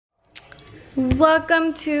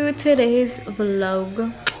Welcome to today's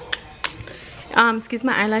vlog. Excuse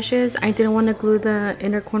my eyelashes. I didn't want to glue the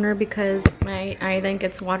inner corner because my eye then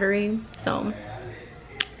gets watery, so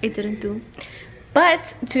I didn't do.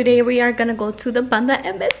 But today we are gonna go to the Banda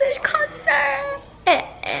and Message concert.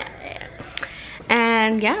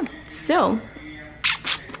 And yeah, so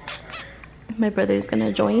my brother's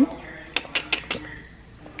gonna join.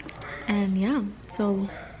 And yeah, so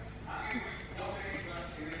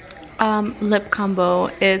lip combo,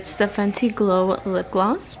 it's the Fenty Glow lip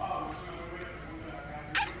gloss,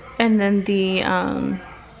 and then the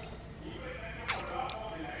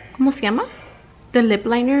 ¿cómo se llama? The lip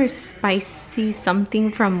liner is Spicy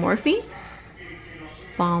Something from Morphe.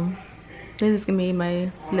 Bomb. This is gonna be my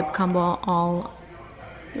lip combo all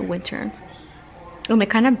winter. Oh, it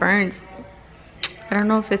kind of burns. I don't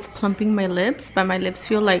know if it's plumping my lips, but my lips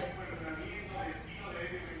feel like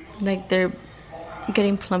they're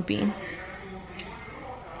getting plumpy.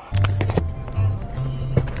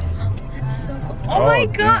 That's so cool. Oh my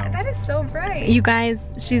god, that is so bright. You guys,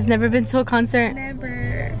 she's never been to a concert.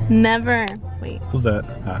 Never. Wait. Who's that?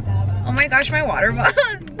 Oh my gosh, my water bottle.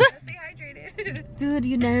 Stay hydrated. Dude,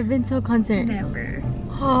 you've never been to a concert? Never.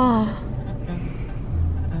 Oh.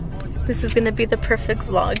 This is gonna be the perfect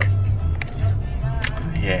vlog.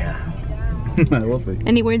 Yeah. We'll see.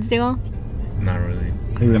 Any words, Diego? Not really.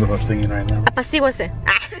 He's gonna start singing right now. Apacíguase.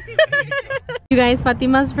 You guys,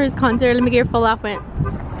 Fatima's first concert. Let me get your full outfit.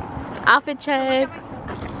 Outfit check.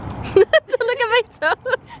 Don't look at my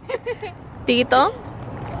toes. Tito.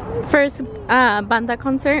 First Banda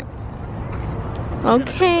concert.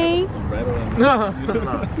 Okay.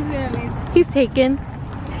 He's taken.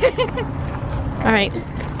 Alright.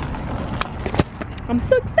 I'm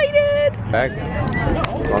so excited. Back.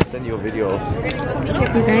 I'll send you videos.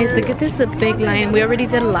 You guys, look at this, a big line. We already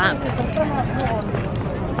did a lap.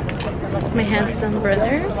 My handsome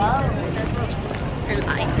brother.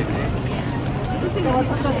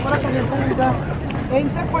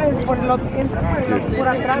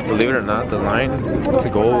 Believe it or not, the line to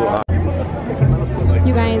go.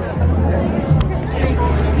 You guys,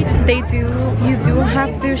 you do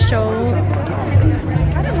have to show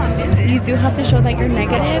that you're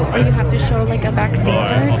negative, or you have to show like a vaccine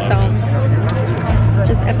card, so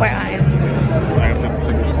just FYI.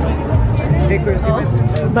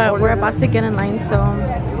 But we're about to get in line, so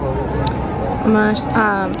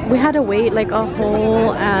we had to wait like a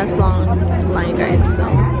whole ass long line, guys, so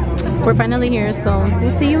we're finally here, so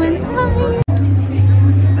we'll see you inside.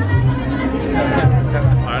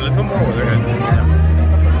 Alright, let's go more over there, guys.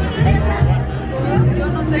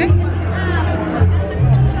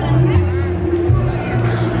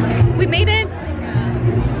 We made it!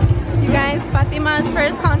 You guys, Fatima's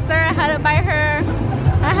first concert. I had to buy her.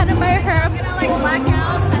 I'm gonna like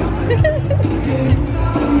blackouts.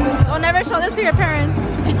 Don't ever show this to your parents.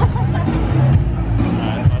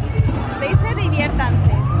 They said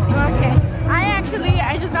diviértanse. Okay.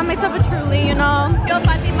 I just got myself a Truly, you know. Yo,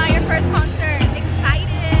 Fatima, your first concert.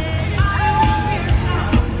 Excited.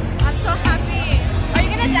 I'm so happy. Are you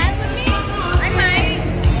gonna dance with me? I might.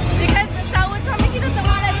 Because Saul told me he doesn't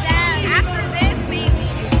want to dance. After this, maybe.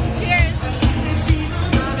 Cheers.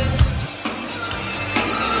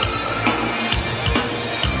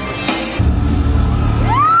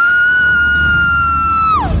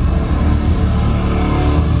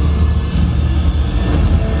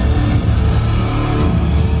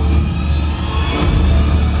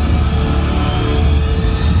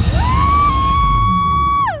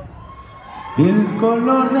 El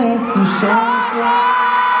color de tus ojos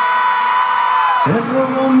se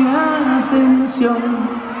robó mi atención.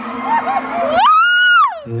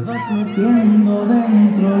 Te vas metiendo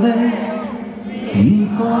dentro de mi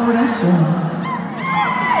corazón.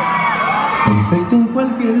 Perfecta en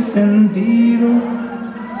cualquier sentido,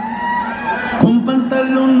 con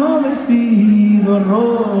pantalón o vestido,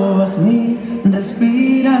 robas mi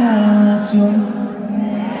respiración.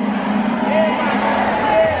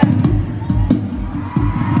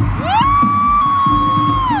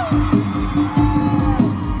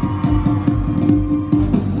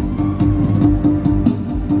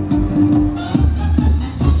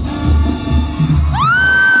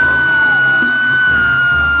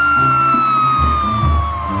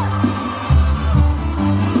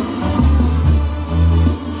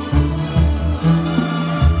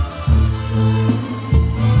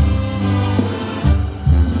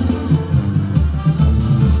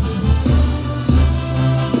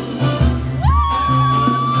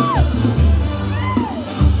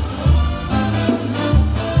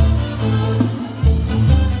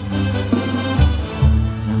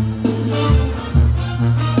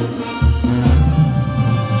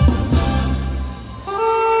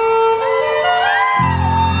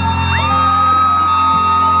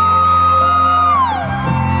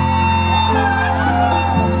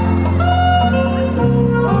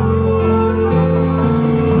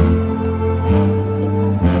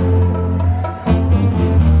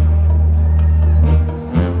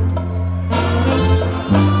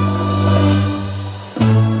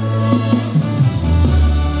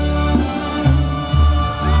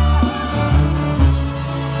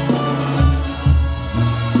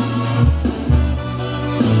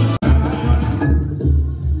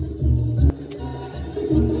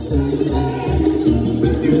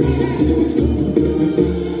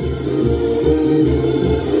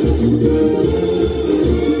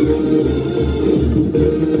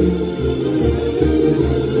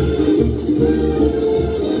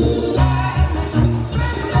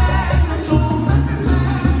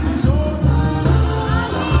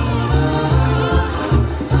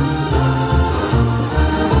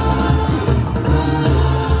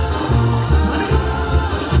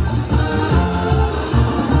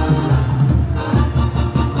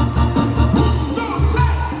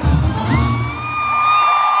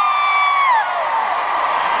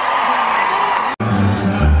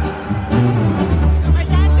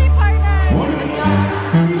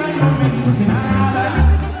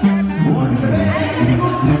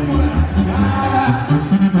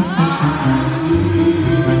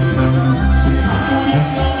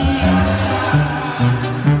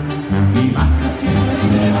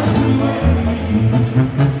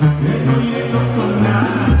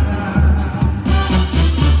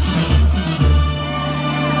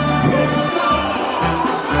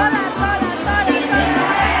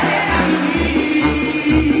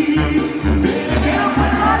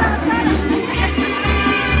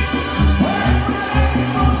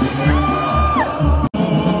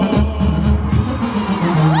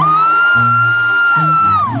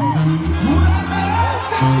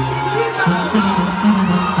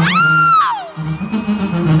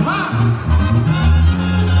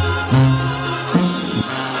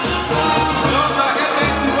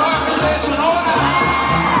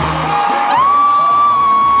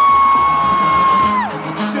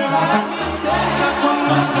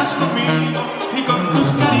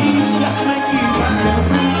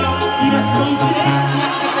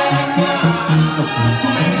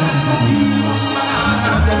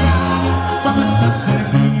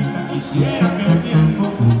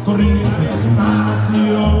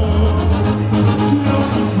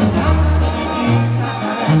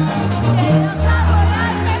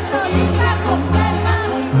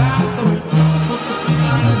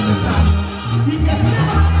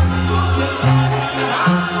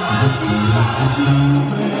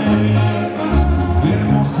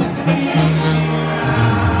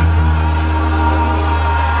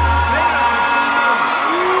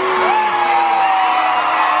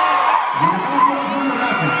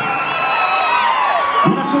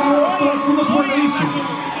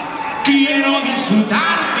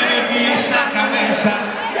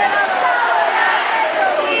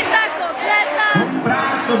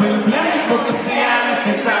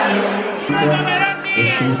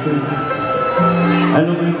 A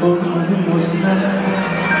lo mejor no vimos nada.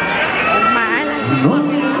 My eyelashes. No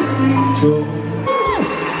me has dicho.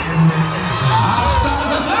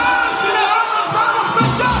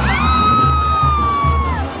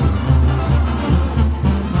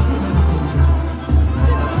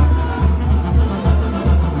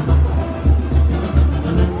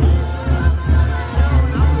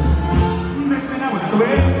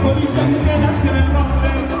 Dicen que nací en el norte,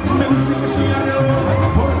 me dicen que soy arreglado,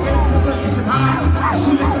 porque nosotros dicen,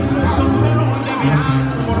 si les tengo el sombrero, ya verán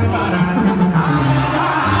cómo reparan.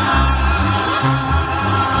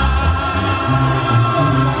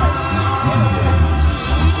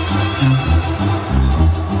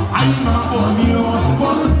 Ay, mamá, por Dios,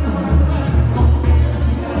 por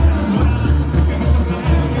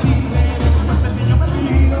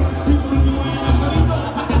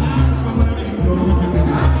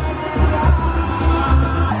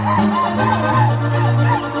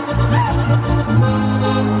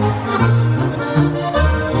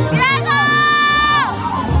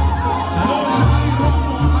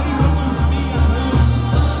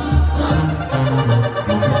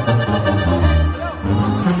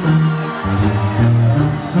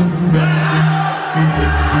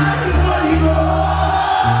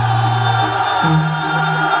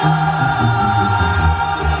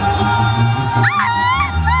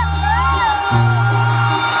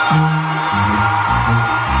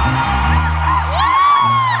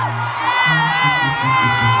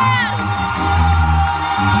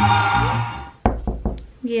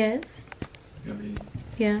Yes.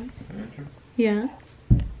 Yeah. Yeah.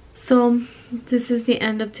 So this is the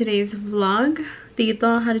end of today's vlog.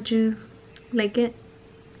 Tito, how did you like it?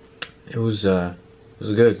 It was good.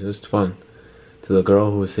 It was fun. To the girl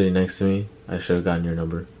who was sitting next to me, I should have gotten your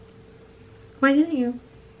number. Why didn't you?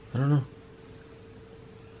 I don't know.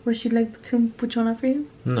 Was she like too puchona for you?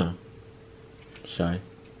 No. Shy.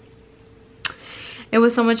 It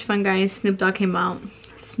was so much fun, guys. Snoop Dogg came out.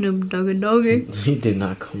 Snoop Doggy. He did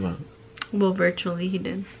not come out. Well, virtually he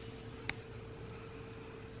did.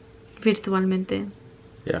 Virtualmente.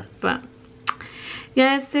 Yeah. But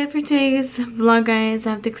yeah, that's it for today's vlog, guys.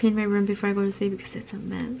 I have to clean my room before I go to sleep because it's a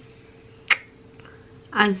mess.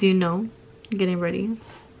 As you know, getting ready.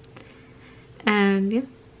 And yeah,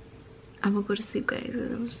 I'm gonna go to sleep, guys, because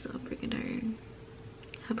I'm so freaking tired.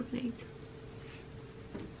 Have a good night.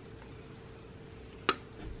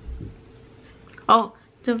 Oh,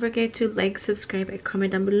 don't forget to like, subscribe, and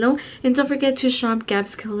comment down below. And don't forget to shop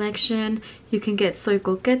Gab's collection. You can get Soy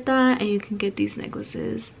Coqueta, and you can get these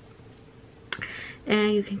necklaces.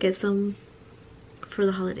 And you can get some for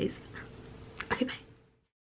the holidays. Okay, bye.